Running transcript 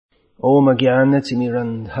Om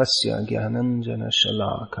Jnanatimirandhasya Jnananjana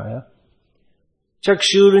Shalakaya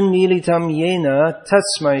Chakshurunmilitam Yena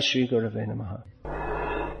Tasmai Shri Gurave Namaha.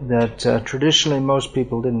 That traditionally most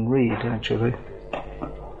people didn't read, actually.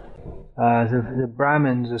 The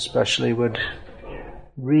Brahmins especially would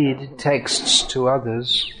read texts to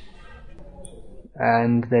others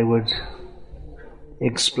and they would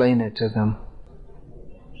explain it to them.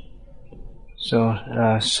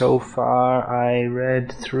 So far I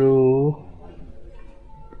read through,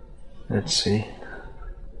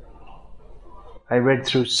 I read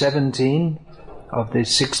through 17 of the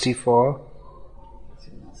 64.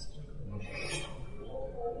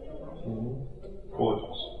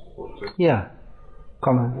 Yeah,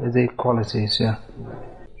 the qualities, yeah.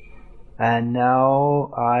 And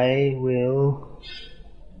now I will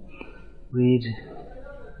read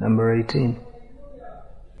number 18.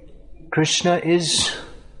 Krishna is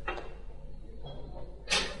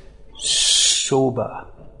sober.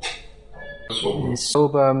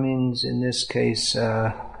 Sober means in this case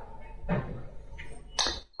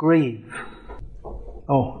grieve.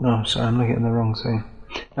 Oh no, sorry, I'm looking at the wrong thing.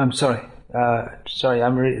 I'm sorry.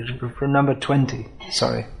 I'm reading for number 20.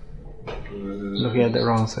 Sorry, looking at the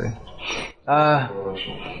wrong thing.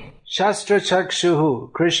 Shastra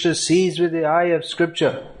Chakshuhu. Krishna sees with the eye of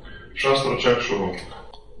scripture. Shastra Chakshuhu.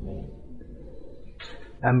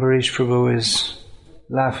 Ambarish Prabhu is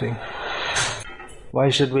laughing. Why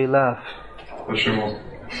should we laugh?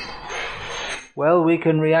 Well, we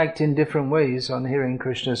can react in different ways on hearing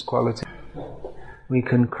Krishna's quality. We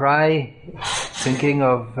can cry thinking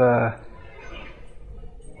of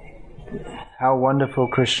how wonderful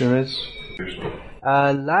Krishna is.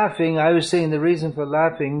 Laughing, I was saying the reason for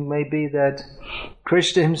laughing may be that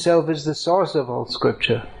Krishna himself is the source of all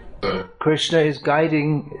scripture. Krishna is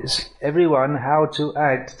guiding everyone how to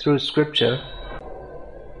act through scripture.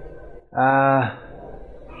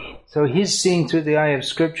 So his seeing through the eye of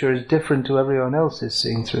scripture is different to everyone else's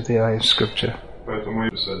seeing through the eye of scripture.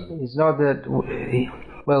 It's not that,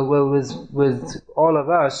 with all of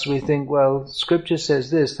us, we think, well, scripture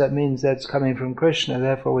says this, that means that's coming from Krishna,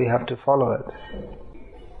 therefore we have to follow it.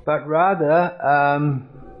 But rather,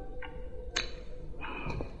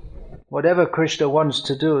 whatever Krishna wants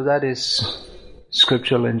to do, that is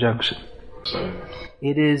scriptural injunction.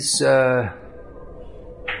 It is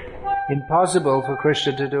impossible for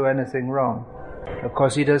Krishna to do anything wrong. Of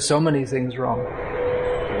course, he does so many things wrong.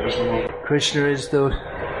 Krishna is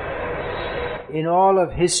in all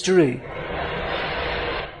of history,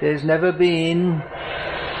 there's never been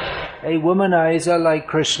a womanizer like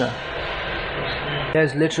Krishna.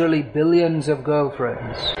 There's literally billions of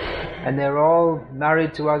girlfriends, and they're all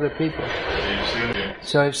married to other people.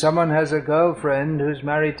 So if someone has a girlfriend who's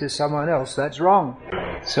married to someone else, that's wrong.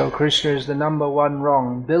 So Krishna is the number one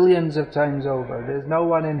wrong, billions of times over. There's no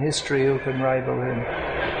one in history who can rival him.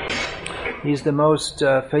 He's the most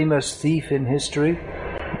famous thief in history.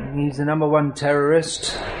 He's the number one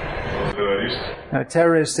terrorist. Now,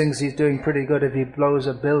 terrorist thinks he's doing pretty good if he blows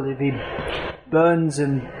a building, if he burns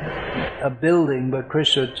a building, but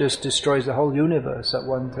Krishna just destroys the whole universe at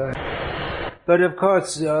one time. But of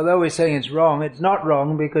course, although we're saying it's wrong, it's not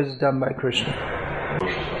wrong because it's done by Krishna.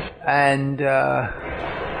 And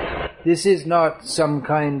this is not some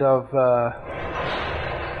kind of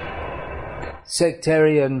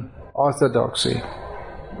sectarian orthodoxy.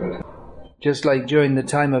 Just like during the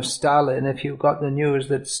time of Stalin, if you got the news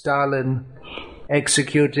that Stalin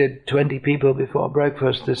executed 20 people before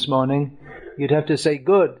breakfast this morning, you'd have to say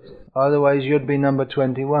good, otherwise you'd be number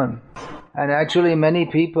 21. And actually many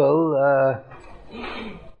people,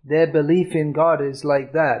 their belief in God is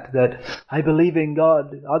like that I believe in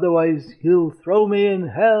God, otherwise He'll throw me in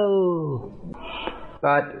hell.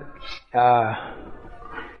 But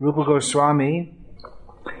Rupa Goswami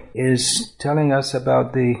is telling us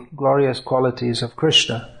about the glorious qualities of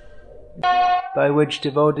Krishna, by which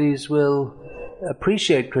devotees will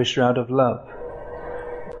appreciate Krishna out of love.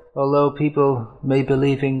 Although people may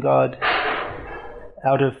believe in God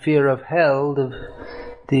out of fear of hell,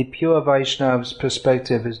 the pure Vaishnav's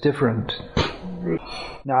perspective is different.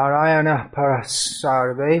 Narayana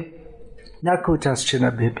parasarve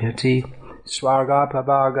nakutaschana bibhyati swarga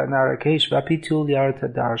pavaga narakeshvapi tulyartha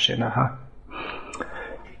darshanaha.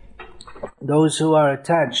 Those who are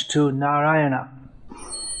attached to Narayana,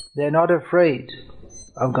 they're not afraid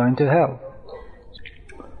of going to hell.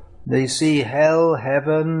 They see hell,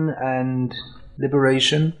 heaven, and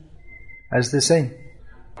liberation as the same.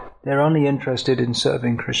 They're only interested in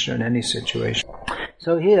serving Krishna in any situation.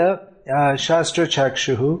 So here, Shastra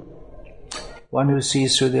Chakshuhu, one who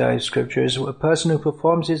sees through the eye of Scripture, is a person who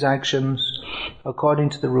performs his actions according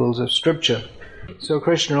to the rules of Scripture. So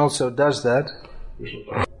Krishna also does that.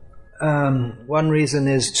 One reason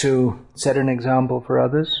is to set an example for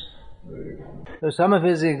others. So some of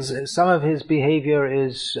his behavior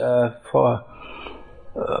is for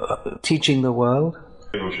teaching the world.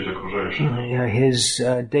 His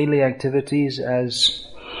daily activities, as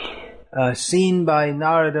seen by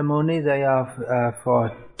Narada Muni, they are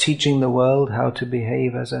for teaching the world how to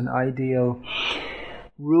behave as an ideal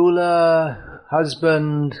ruler,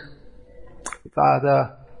 husband,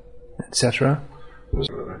 father, etc.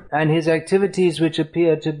 And his activities which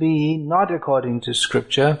appear to be not according to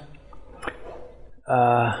Scripture,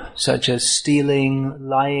 such as stealing,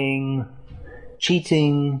 lying,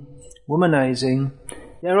 cheating, womanizing,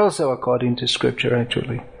 they're also according to Scripture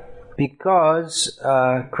actually. Because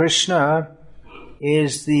Krishna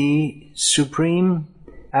is the supreme,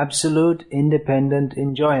 absolute, independent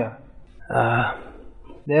enjoyer.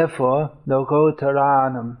 Therefore,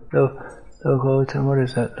 Lokotaranam, what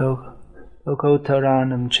is that?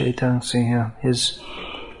 Lokotaranam Chaitang Singha.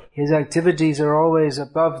 His activities are always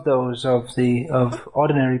above those of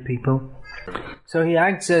ordinary people. So he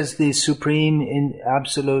acts as the supreme,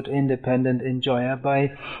 absolute, independent enjoyer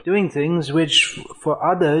by doing things which for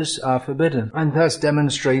others are forbidden, and thus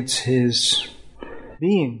demonstrates his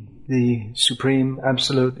being the supreme,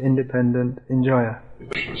 absolute, independent enjoyer.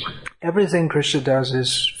 Everything Krishna does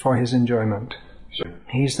is for his enjoyment.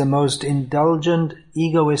 He's the most indulgent,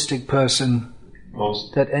 egoistic person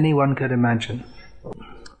that anyone could imagine.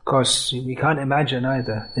 Of course, we can't imagine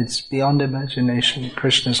either. It's beyond imagination,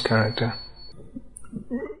 Krishna's character.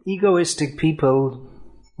 Egoistic people,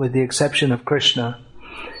 with the exception of Krishna,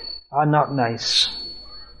 are not nice.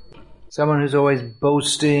 Someone who's always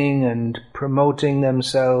boasting and promoting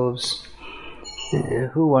themselves,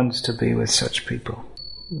 who wants to be with such people?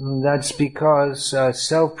 That's because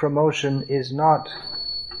self-promotion is not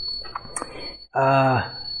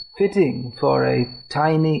fitting for a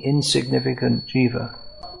tiny, insignificant jiva.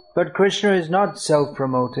 But Krishna is not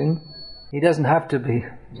self-promoting. He doesn't have to be.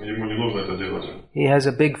 He has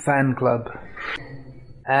a big fan club.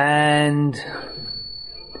 And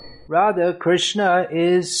rather, Krishna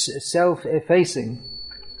is self-effacing.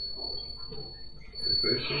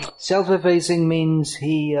 Self-effacing means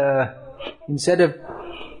he, instead of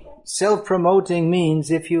self-promoting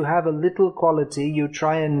means if you have a little quality, you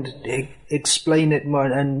try and explain it more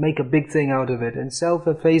and make a big thing out of it. And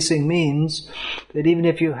self-effacing means that even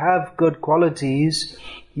if you have good qualities,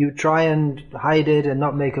 you try and hide it and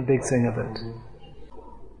not make a big thing of it.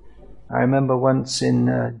 I remember once in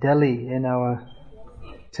Delhi, in our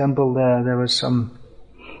temple there was some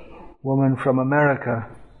woman from America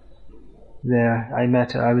there. I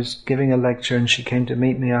met her. I was giving a lecture and she came to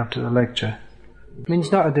meet me after the lecture.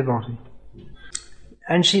 Means not a devotee.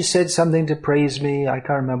 And she said something to praise me. I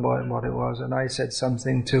can't remember what it was. And I said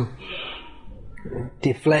something to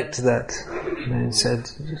deflect that.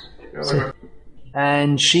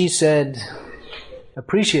 And she said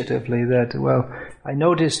appreciatively that, well, I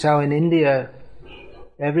noticed how in India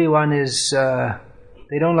everyone is,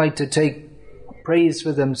 they don't like to take praise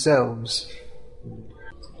for themselves.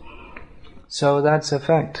 So that's a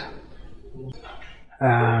fact.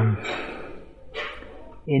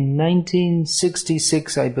 In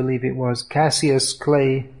 1966, I believe it was, Cassius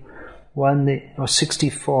Clay won the, or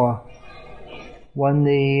 64, won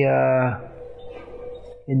the,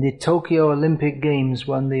 in the Tokyo Olympic Games,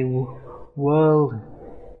 won the world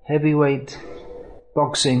heavyweight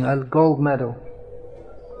boxing, a gold medal.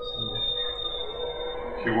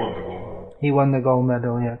 He won the gold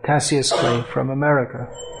medal, yeah. Cassius Clay from America.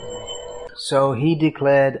 So he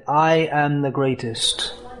declared, I am the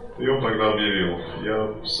greatest.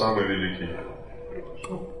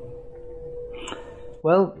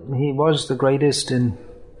 Well, he was the greatest in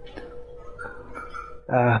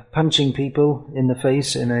punching people in the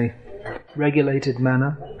face in a regulated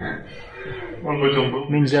manner.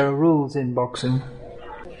 Means there are rules in boxing.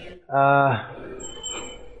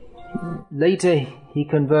 Later he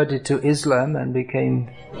converted to Islam and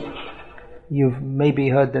became, you've maybe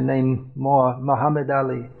heard the name more, Muhammad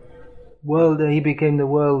Ali. He became the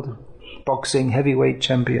world boxing heavyweight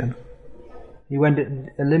champion. He went to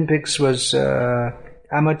Olympics, was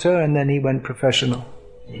amateur, and then he went professional.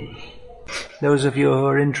 Those of you who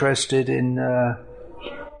are interested in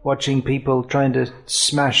watching people trying to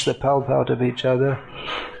smash the pulp out of each other,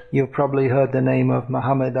 you've probably heard the name of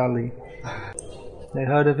Muhammad Ali. They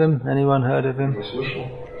heard of him? Anyone heard of him?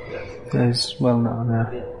 He's well known,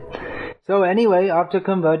 yeah. So anyway, after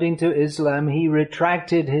converting to Islam, he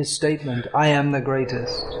retracted his statement, I am the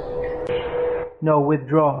greatest. No,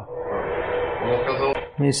 withdraw.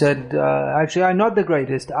 He said, actually, I'm not the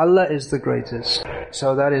greatest. Allah is the greatest.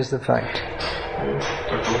 So that is the fact.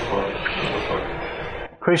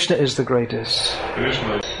 Krishna is the greatest.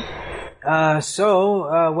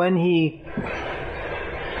 So when he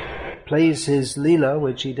plays his Leela,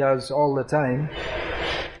 which he does all the time,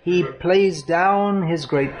 he plays down his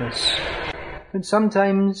greatness. And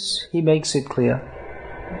sometimes he makes it clear.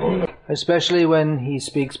 Especially when he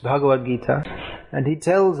speaks Bhagavad Gita. And he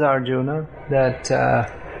tells Arjuna that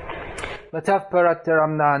Vataf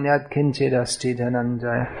parataram nanyad kinchid asti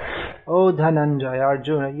Dhananjaya. Oh Dhananjaya,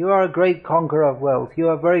 Arjuna, you are a great conqueror of wealth. You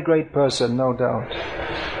are a very great person, no doubt.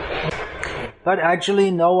 But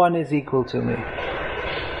actually no one is equal to me.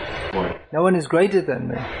 No one is greater than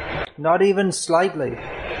me. Not even slightly.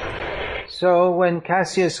 So when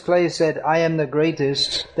Cassius Clay said, I am the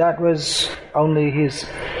greatest, that was only his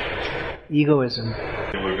egoism.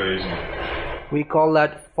 We call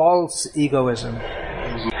that false egoism.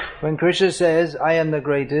 When Krishna says, I am the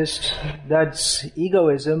greatest, that's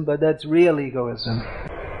egoism, but that's real egoism.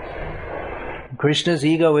 Krishna's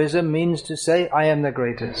egoism means to say, I am the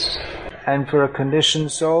greatest. And for a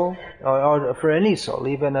conditioned soul, or for any soul,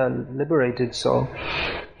 even a liberated soul,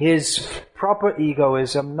 his proper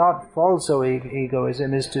egoism, not false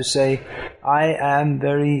egoism, is to say, I am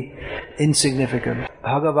very insignificant.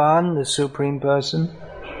 Bhagavan, the Supreme Person,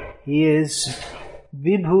 he is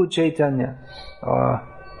Vibhu Chaitanya, or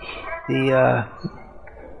the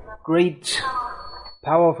great,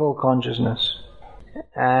 powerful consciousness.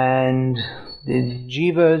 And the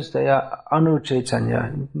jivas, they are Anu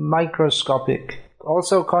Chaitanya, microscopic,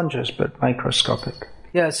 also conscious but microscopic.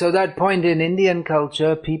 Yeah, so that point in Indian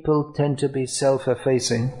culture, people tend to be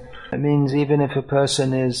self-effacing. It means even if a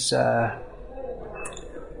person is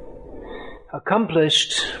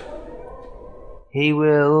accomplished, he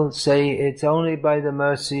will say, it's only by the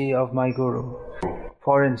mercy of my Guru.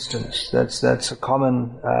 For instance, that's a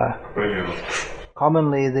common,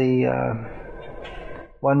 commonly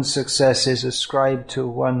one's success is ascribed to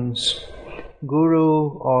one's guru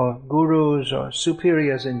or gurus or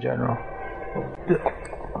superiors in general.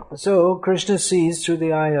 So Krishna sees through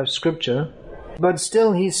the eye of scripture, but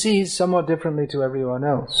still he sees somewhat differently to everyone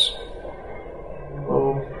else.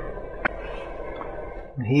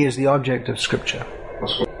 He is the object of scripture.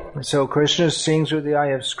 So Krishna seeing through the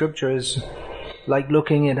eye of scripture is like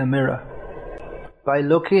looking in a mirror. By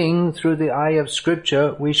looking through the eye of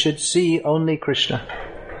scripture, we should see only Krishna.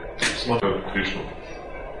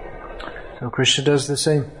 So Krishna does the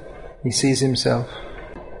same. He sees himself.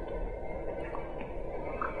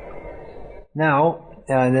 Now,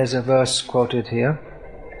 there's a verse quoted here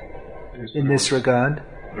in this regard.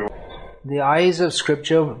 The eyes of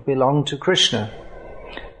scripture belong to Krishna,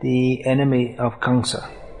 the enemy of Kamsa.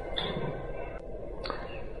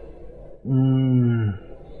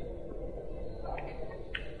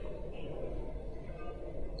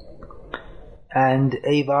 And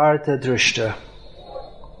Evarta Drishta.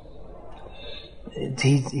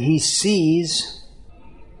 He sees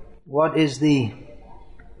what is the...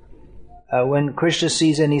 when Krishna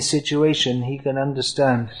sees any situation, he can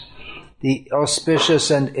understand the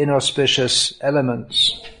auspicious and inauspicious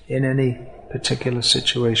elements in any particular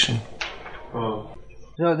situation.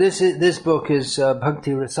 So this book is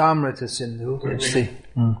Bhakti Rasamrita Sindhu. It's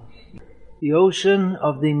the ocean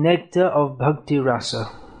of the nectar of Bhakti Rasa.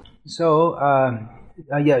 So,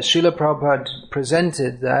 Srila Prabhupada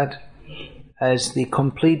presented that as the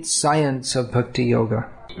complete science of Bhakti Yoga.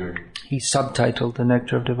 He subtitled The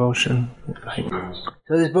Nectar of Devotion.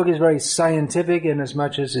 So this book is very scientific in as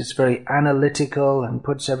much as it's very analytical and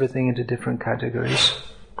puts everything into different categories.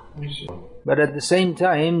 But at the same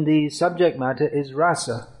time, the subject matter is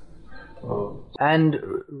rasa. And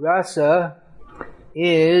rasa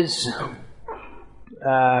is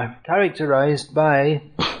characterized by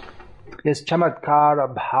this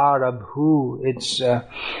chamatkara bhara bhu. It's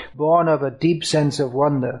born of a deep sense of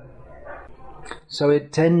wonder. So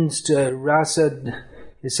it tends to, rasa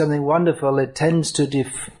is something wonderful, it tends to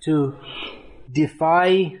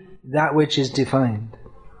defy that which is defined.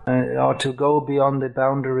 Or to go beyond the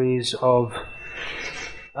boundaries of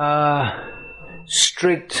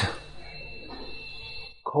strict,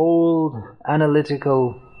 cold,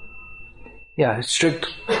 analytical, strict,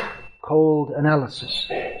 cold analysis.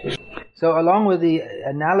 So along with the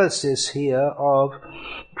analysis here of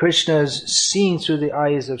Krishna's seeing through the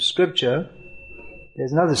eyes of scripture,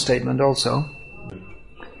 there's another statement also,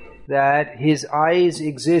 that his eyes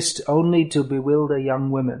exist only to bewilder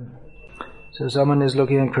young women. So someone is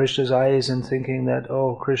looking at Krishna's eyes and thinking that,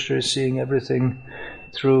 Krishna is seeing everything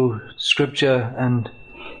through scripture and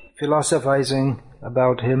philosophizing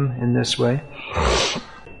about him in this way.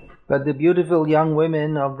 But the beautiful young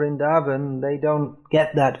women of Vrindavan, they don't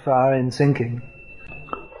get that far in thinking.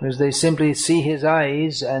 Because they simply see his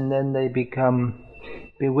eyes and then they become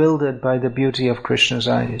bewildered by the beauty of Krishna's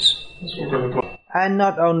eyes. And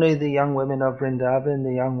not only the young women of Vrindavan,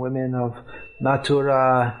 the young women of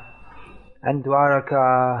Mathura and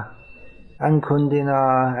Dwaraka and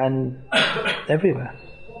Kundina and everywhere.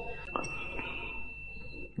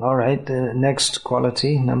 Alright, the next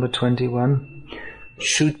quality, number 21.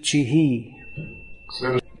 Shuchihi.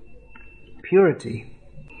 Purity.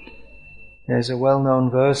 There's a well-known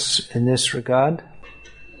verse in this regard.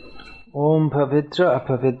 Om pavitra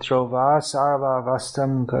apavitro va sarva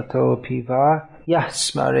vastam gato piva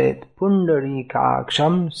yasmaret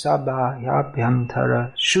pundarikaksham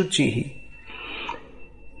sabhayabhyantara shuchihi.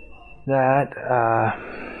 That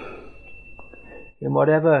in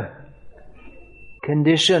whatever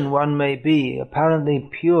condition one may be, apparently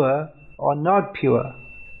pure or not pure,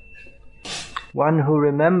 one who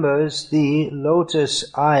remembers the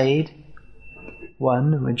lotus-eyed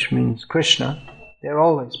one, which means Krishna, they're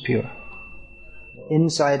always pure,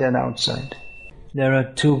 inside and outside. There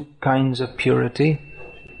are two kinds of purity,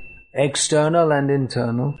 external and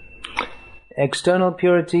internal. External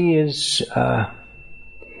purity is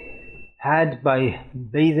had by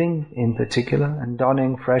bathing in particular and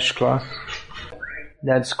donning fresh cloth.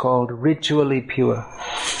 That's called ritually pure.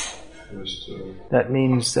 That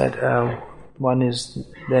means that one is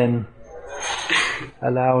then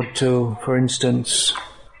allowed to, for instance,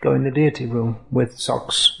 go in the deity room with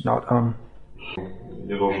socks not on.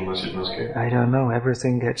 I don't know,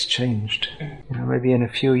 everything gets changed. Maybe in a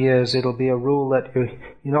few years it'll be a rule that you're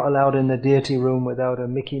not allowed in the deity room without a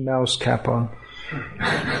Mickey Mouse cap on.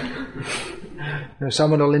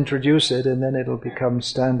 Someone will introduce it and then it'll become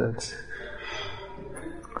standard.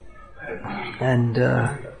 And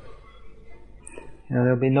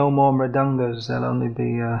there'll be no more mridangas, there'll only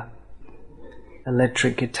be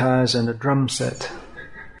electric guitars and a drum set.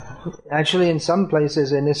 Actually, in some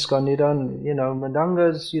places in ISKCON,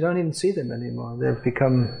 mridangas, you don't even see them anymore. They've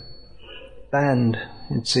become banned,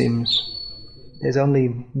 it seems. There's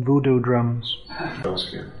only voodoo drums.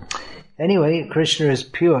 Anyway, Krishna is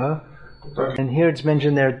pure, and here it's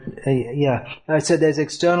mentioned there, I said there's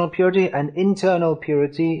external purity, and internal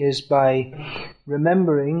purity is by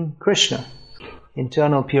remembering Krishna.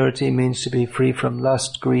 Internal purity means to be free from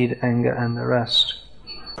lust, greed, anger, and the rest.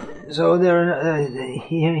 So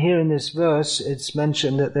here in this verse, it's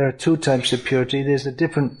mentioned that there are two types of purity. There's a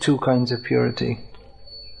different two kinds of purity.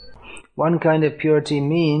 One kind of purity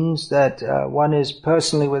means that one is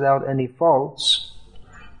personally without any faults.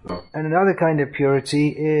 And another kind of purity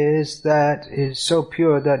is so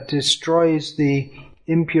pure that destroys the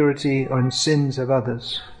impurity and sins of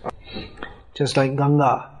others. Just like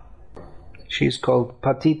Ganga. She's called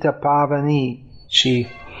Patita Pavani. She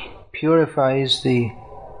purifies the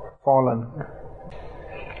fallen.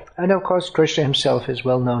 And of course Krishna himself is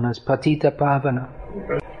well known as Patita Pavana.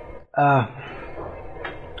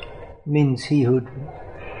 Means he who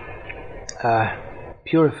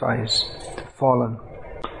purifies the fallen.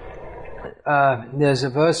 There's a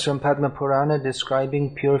verse from Padma Purana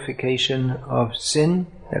describing purification of sin.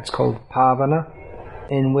 That's called Pavana,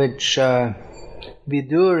 in which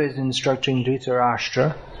Vidur is instructing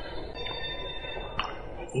Dhritarashtra.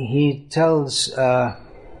 He tells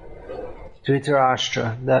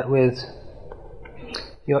Dhritarashtra that with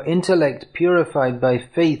your intellect purified by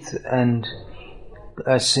faith and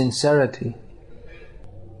sincerity,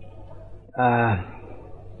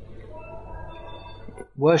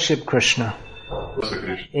 worship Krishna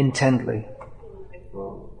intently.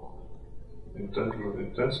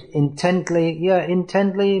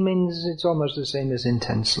 Intently means it's almost the same as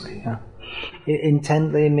intensely. Yeah.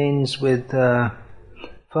 Intently means with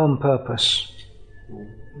firm purpose.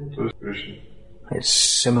 It's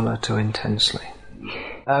similar to intensely.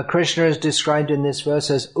 Krishna is described in this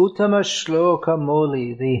verse as Uttama Shloka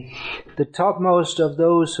Moli, the topmost of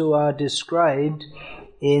those who are described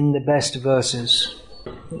in the best verses.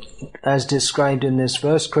 As described in this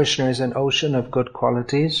verse, Krishna is an ocean of good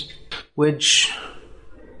qualities, which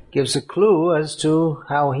gives a clue as to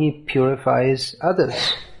how he purifies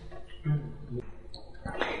others.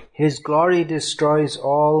 His glory destroys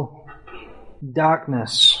all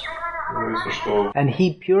darkness, and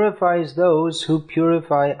he purifies those who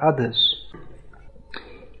purify others.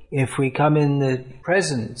 If we come in the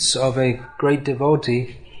presence of a great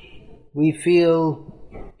devotee, we feel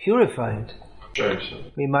purified.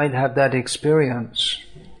 We might have that experience.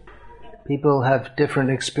 People have different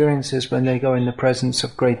experiences when they go in the presence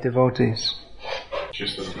of great devotees.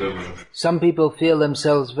 Some people feel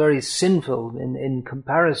themselves very sinful in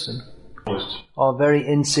comparison, or very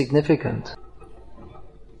insignificant.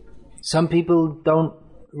 Some people don't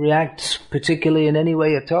react particularly in any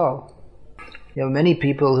way at all. There were many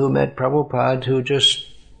people who met Prabhupada who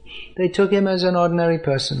they took him as an ordinary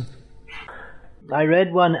person. I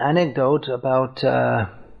read one anecdote about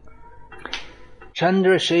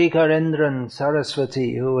Chandrasekharendran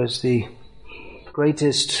Saraswati, who was the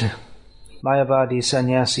greatest Mayavadi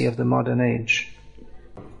sannyasi of the modern age.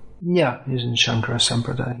 Yeah, he's in Shankara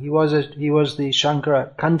Sampradaya. He was the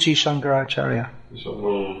Kanchi Shankaracharya.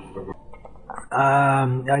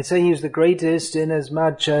 I say he's the greatest in as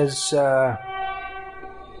much as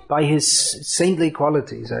by his saintly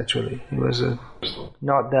qualities, actually. He was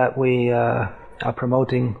not that we are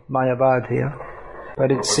promoting Mayavad here,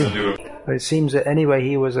 but it seems that anyway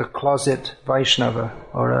he was a closet Vaishnava,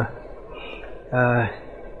 or a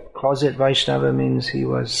closet Vaishnava means he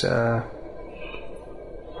was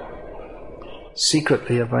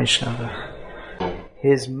secretly a Vaishnava.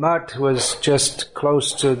 His mutt was just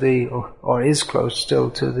close to or is close still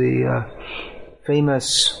to the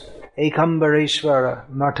famous Ekambareshwara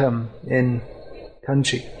Matham in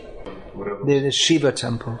Kanchi, the Shiva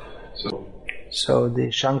temple. So the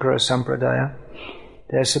Shankara Sampradaya,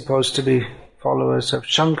 they're supposed to be followers of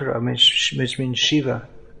Shankara, which means Shiva.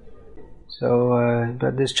 So,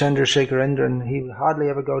 but this Chandrasekharendran, he would hardly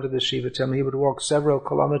ever go to the Shiva temple. He would walk several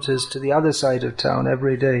kilometers to the other side of town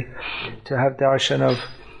every day to have darshan of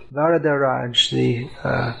Varadaraj, the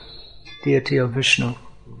deity of Vishnu.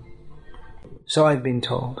 So I've been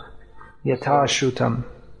told. Yatha Shrutam.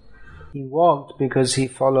 He walked because he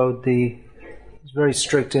followed he's very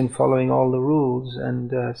strict in following all the rules,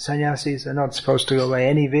 and sannyasis are not supposed to go by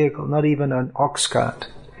any vehicle, not even an ox cart.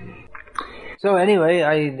 So anyway,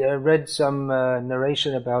 I read some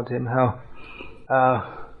narration about him, how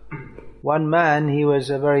one man, he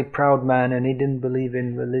was a very proud man, and he didn't believe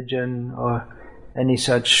in religion or any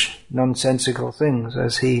such nonsensical things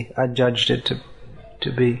as he adjudged it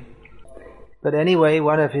to be. But anyway,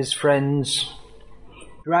 one of his friends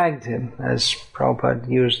dragged him, as Prabhupada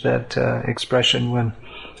used that expression when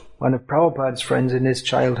one of Prabhupada's friends in his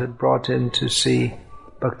childhood brought him to see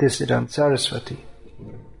Bhaktisiddhanta Saraswati.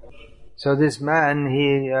 So this man,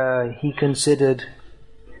 he considered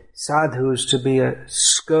sadhus to be a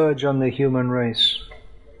scourge on the human race.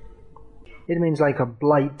 It means like a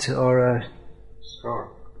blight or a...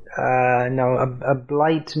 Scar. No, a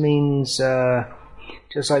blight means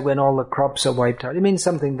just like when all the crops are wiped out. It means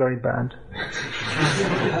something very bad.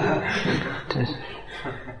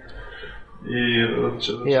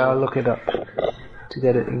 Yeah, I'll look it up to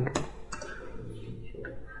get it.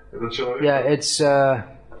 Yeah, it's a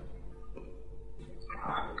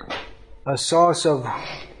source of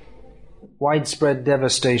widespread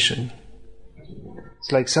devastation.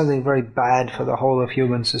 It's like something very bad for the whole of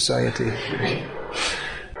human society.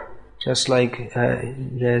 Just like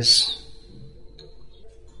there's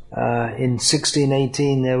in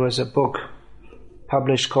 1618 there was a book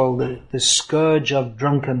published called The Scourge of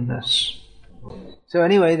Drunkenness. So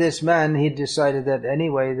anyway, this man, he decided that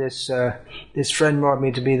anyway, this friend brought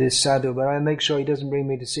me to be this sadhu, but I'll make sure he doesn't bring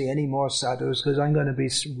me to see any more sadhus, because I'm going to be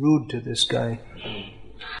rude to this guy.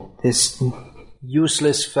 This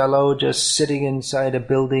useless fellow just sitting inside a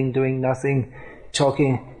building doing nothing,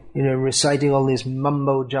 talking, reciting all this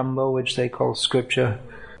mumbo jumbo, which they call scripture.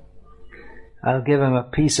 I'll give him a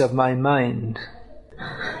piece of my mind.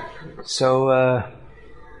 So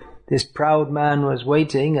this proud man was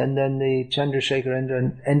waiting, and then the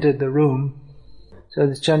Chandrasekharendran entered the room. So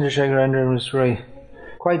this Chandrasekharendran was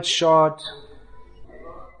quite short,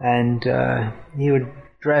 and he would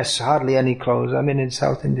dress hardly any clothes. I mean, in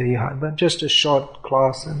South India, but just a short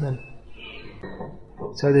cloth, and then.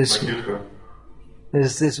 So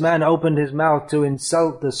this man opened his mouth to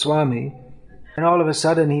insult the Swami, and all of a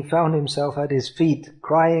sudden he found himself at his feet,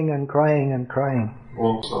 crying and crying and crying.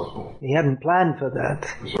 He hadn't planned for that.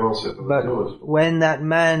 But when that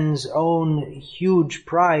man's own huge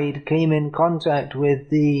pride came in contact with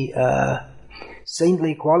the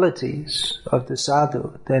saintly qualities of the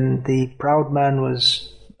sadhu, then the proud man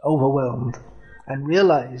was overwhelmed and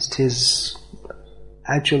realized his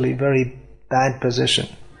actually very bad position.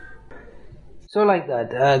 So like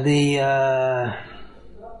that, the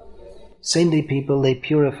saintly people, they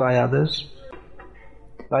purify others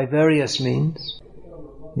by various means.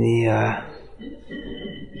 The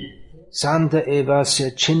Santa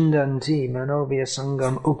evasya chindanti manovya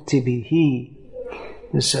sangam uktibihi.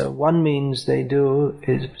 This one means they do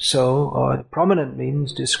is so, or prominent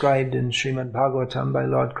means described in Srimad Bhagavatam by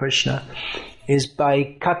Lord Krishna, is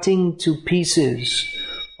by cutting to pieces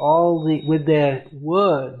with their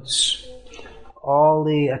words, all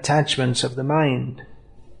the attachments of the mind.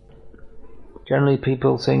 Generally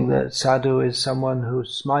people think that sadhu is someone who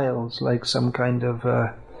smiles like some kind of,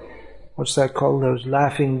 what's that called, those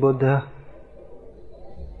laughing Buddha?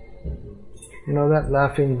 You know that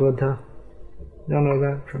laughing Buddha? You don't know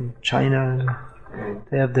that? From China.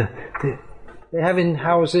 They have they have in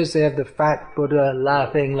houses, they have the fat Buddha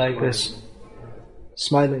laughing like this.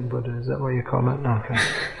 Smiling Buddha, is that what you call it? No, okay.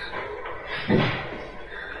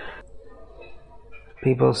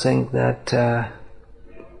 People think that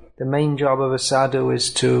the main job of a sadhu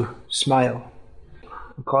is to smile.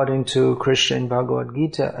 According to Krishna in Bhagavad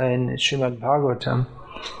Gita and Srimad Bhagavatam,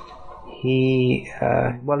 he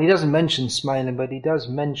doesn't mention smiling, but he does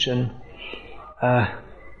mention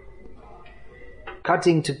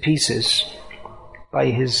cutting to pieces by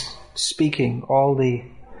his speaking all the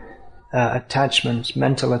attachments,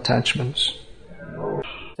 mental attachments.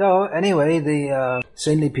 So anyway, the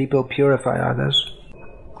saintly people purify others.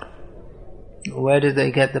 Where did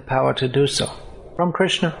they get the power to do so? From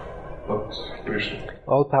Krishna.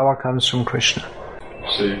 All power comes from Krishna.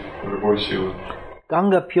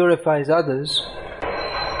 Ganga purifies others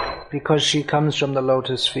because she comes from the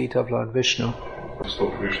lotus feet of Lord Vishnu.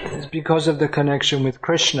 It's because of the connection with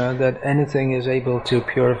Krishna that anything is able to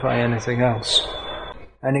purify anything else.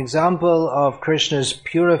 An example of Krishna's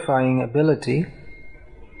purifying ability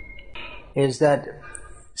is that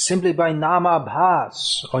simply by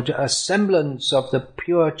namabhas, or a semblance of the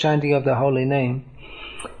pure chanting of the holy name,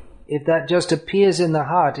 if that just appears in the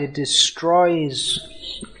heart, it destroys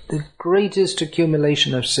the greatest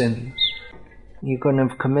accumulation of sins. You can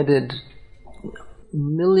have committed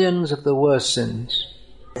millions of the worst sins,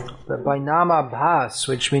 but by namabhas,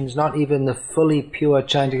 which means not even the fully pure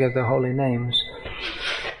chanting of the holy names,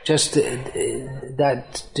 just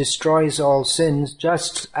that destroys all sins,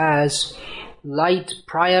 just as light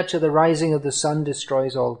prior to the rising of the sun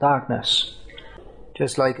destroys all darkness.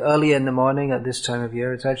 Just like early in the morning at this time of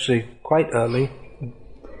year, it's actually quite early,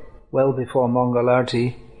 well before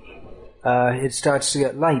Mangalarti, it starts to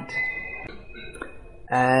get light.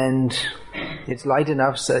 And it's light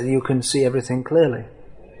enough so that you can see everything clearly.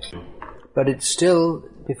 But it's still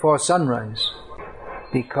before sunrise.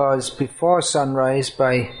 Because before sunrise,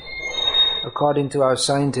 according to our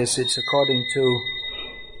scientists, it's according to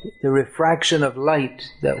the refraction of light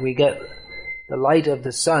that we get the light of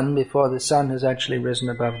the sun before the sun has actually risen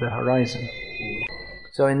above the horizon.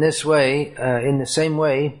 So in this way, in the same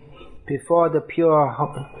way, before the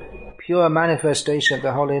pure manifestation of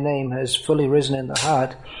the holy name has fully risen in the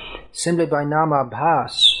heart, simply by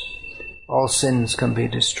namabhas, all sins can be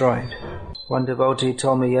destroyed. One devotee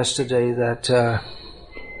told me yesterday that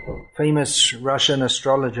famous Russian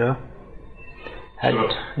astrologer had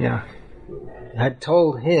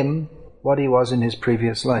told him what he was in his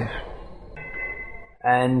previous life.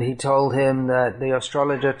 And he told him that the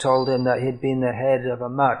astrologer told him that he'd been the head of a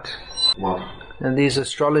mutt. Wow. And these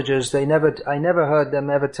astrologers, I never heard them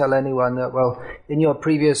ever tell anyone that, well, in your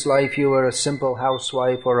previous life you were a simple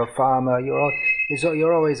housewife or a farmer.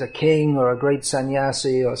 You're always a king or a great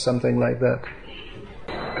sannyasi or something like that.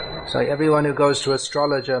 So everyone who goes to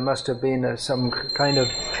astrologer must have been some kind of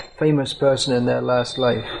famous person in their last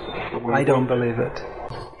life. I don't believe it.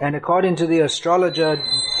 And according to the astrologer,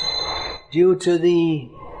 due to the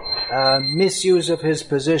misuse of his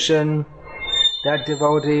position, that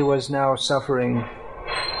devotee was now suffering.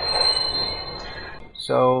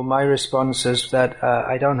 So my response is that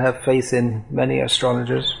I don't have faith in many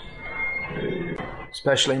astrologers,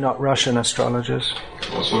 especially not Russian astrologers.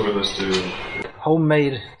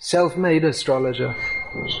 Homemade, self-made astrologer.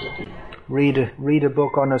 Read a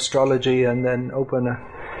book on astrology and then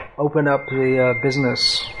open up the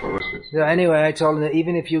business. Yeah, anyway, I told him that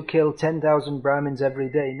even if you kill 10,000 Brahmins every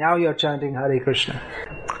day, now you're chanting Hare Krishna.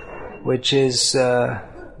 Which is,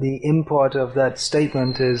 the import of that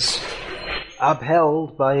statement is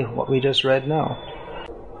upheld by what we just read now.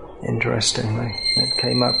 Interestingly, it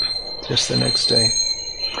came up just the next day.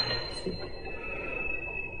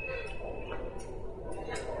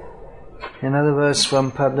 Another verse from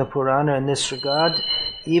Padma Purana in this regard: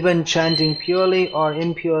 even chanting purely or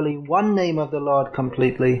impurely one name of the Lord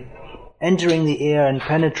completely, entering the ear and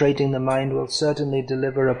penetrating the mind, will certainly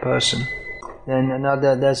deliver a person. Then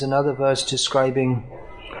there's another verse describing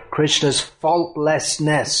Krishna's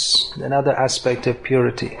faultlessness, another aspect of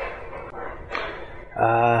purity.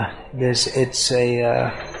 It's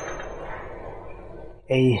a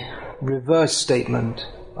reverse statement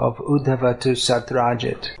of Uddhava to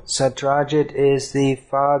Satrajit. Satrajit is the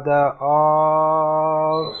father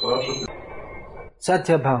of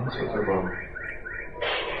Satyabhama.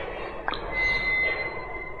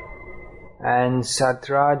 And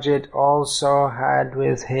Satyajit also had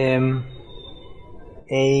with him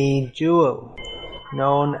a jewel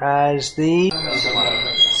known as the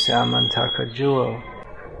Samantaka jewel.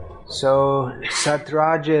 So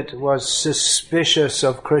Satyajit was suspicious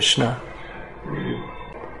of Krishna.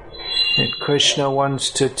 That Krishna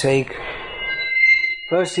wants to take...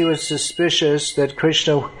 First he was suspicious that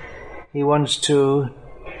Krishna, he wants to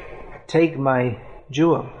take my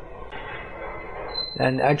jewel.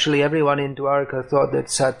 And actually everyone in Dwarka thought that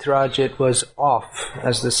Satyajit was off,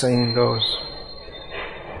 as the saying goes.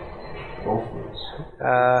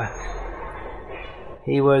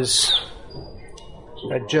 He was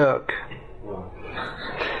a jerk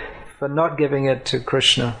for not giving it to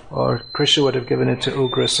Krishna, or Krishna would have given it to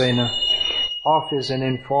Ugrasena. Off is an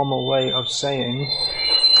informal way of saying,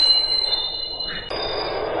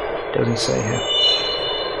 doesn't say here.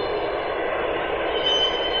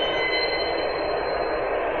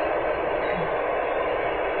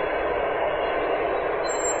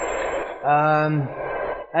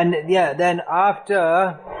 Then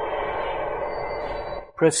after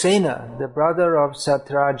Prasena, the brother of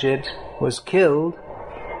Satyajit, was killed,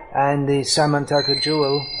 and the Samantaka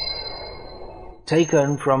jewel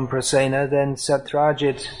taken from Prasena, then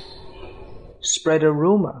Satyajit spread a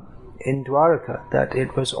rumor in Dwarka that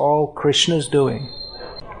it was all Krishna's doing.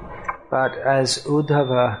 But as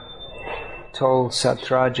Uddhava told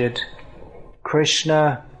Satyajit,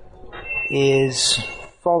 Krishna is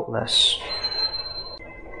faultless.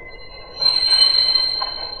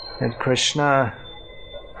 And Krishna,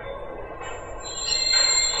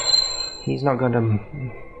 he's not going to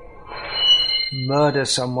murder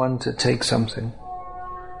someone to take something.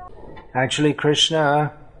 Actually,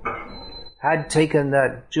 Krishna had taken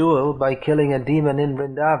that jewel by killing a demon in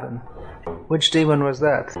Vrindavan. Which demon was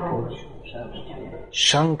that?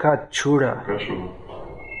 Shankachura.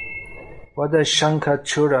 What does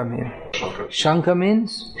Shankachura mean? Shanka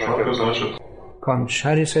means? Conch.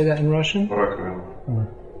 How do you say that in Russian?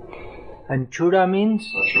 And Chura means?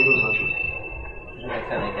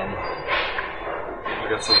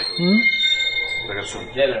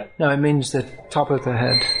 No, it means the top of the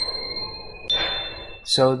head.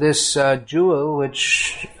 So this jewel,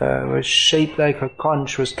 which was shaped like a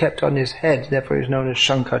conch, was kept on his head, therefore he is known as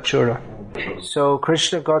Shankachura. So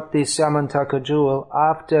Krishna got the Samantaka jewel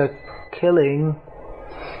after killing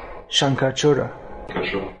Shankachura.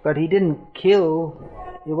 But he didn't kill...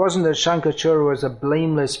 It wasn't that Shankachura was a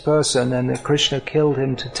blameless person and that Krishna killed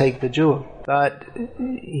him to take the jewel. But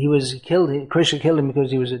Krishna killed him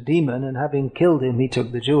because he was a demon, and having killed him, he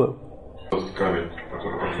took the jewel.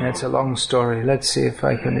 That's a long story. Let's see if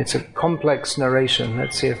I can... It's a complex narration.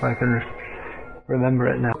 Let's see if I can remember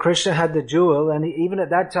it now. Krishna had the jewel, and even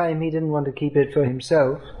at that time, he didn't want to keep it for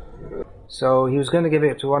himself. So he was going to give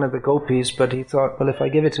it to one of the gopis, but he thought, well, if I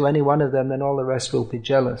give it to any one of them, then all the rest will be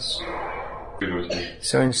jealous.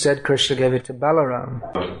 So instead Krishna gave it to Balaram.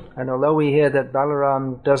 And although we hear that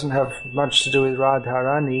Balaram doesn't have much to do with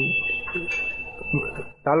Radharani,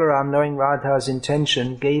 Balaram, knowing Radha's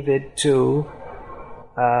intention, gave it to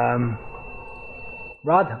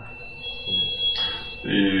Radha.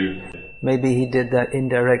 Maybe he did that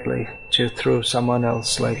indirectly through someone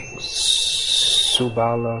else, like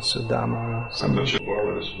Subala, Sudama or something.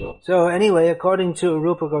 So anyway, according to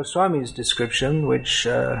Rupa Goswami's description, which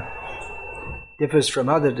differs from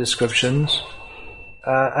other descriptions,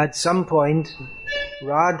 at some point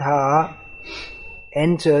Radha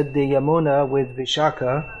entered the Yamuna with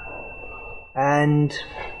Vishaka and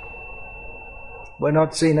were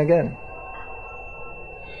not seen again.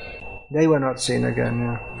 They were not seen again,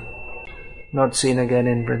 yeah. Not seen again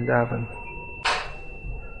in Vrindavan.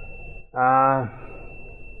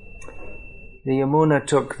 The Yamuna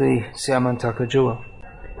took the Samantaka jewel.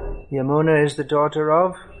 Yamuna is the daughter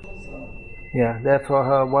of? Yeah, therefore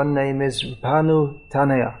her one name is Bhanu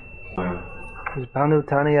Tanaya. Is Bhanu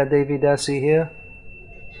Tanaya Devi Dasi here?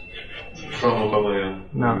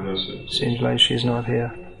 No, seems like she's not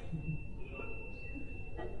here.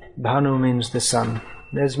 Bhanu means the sun.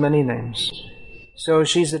 There's many names. So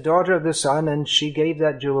she's the daughter of the sun, and she gave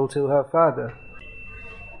that jewel to her father,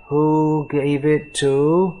 who gave it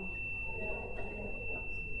to...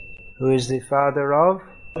 Who is the father of?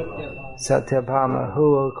 Satyabhama,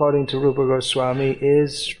 who according to Rupa Goswami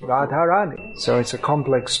is Radharani. So it's a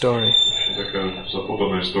complex story.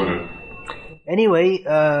 Anyway,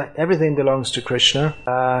 everything belongs to Krishna,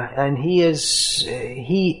 and he,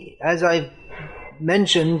 as I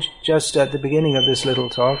mentioned just at the beginning of this little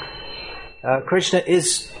talk, Krishna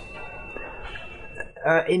is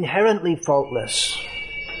inherently faultless.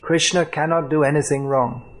 Krishna cannot do anything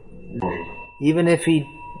wrong. Even if he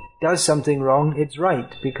does something wrong, it's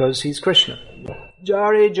right because he's Krishna.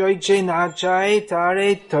 Jare joiche nachai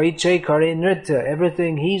tare toiche kare nritya.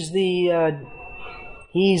 Everything. He's the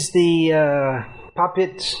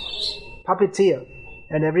puppeteer,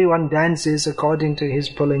 and everyone dances according to his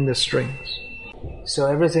pulling the strings. So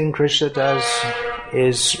everything Krishna does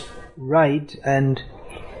is right, and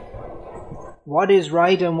what is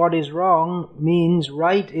right and what is wrong means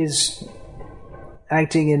right is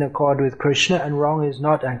acting in accord with Krishna and wrong is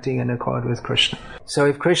not acting in accord with Krishna. So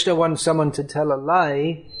if Krishna wants someone to tell a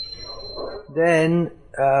lie, then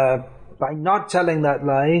by not telling that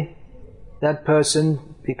lie, that person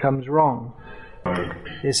becomes wrong.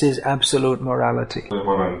 This is absolute morality.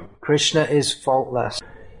 Krishna is faultless.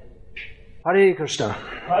 Hare Krishna.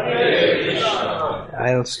 Hare Krishna.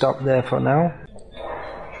 I'll stop there for now.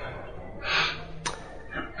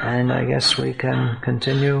 And I guess we can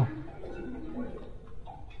continue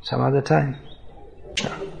some other time.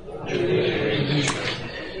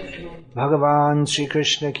 Bhagavan Shri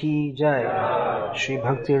Krishna ki jai. Shri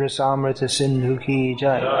Bhakti Rasamrita Sindhu ki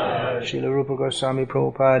jai. Srila Rupa Goswami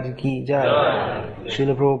Prabhupada ki jai.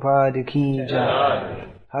 Srila Prabhupada ki jai.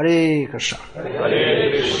 Hare Krishna. Hare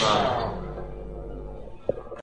Krishna.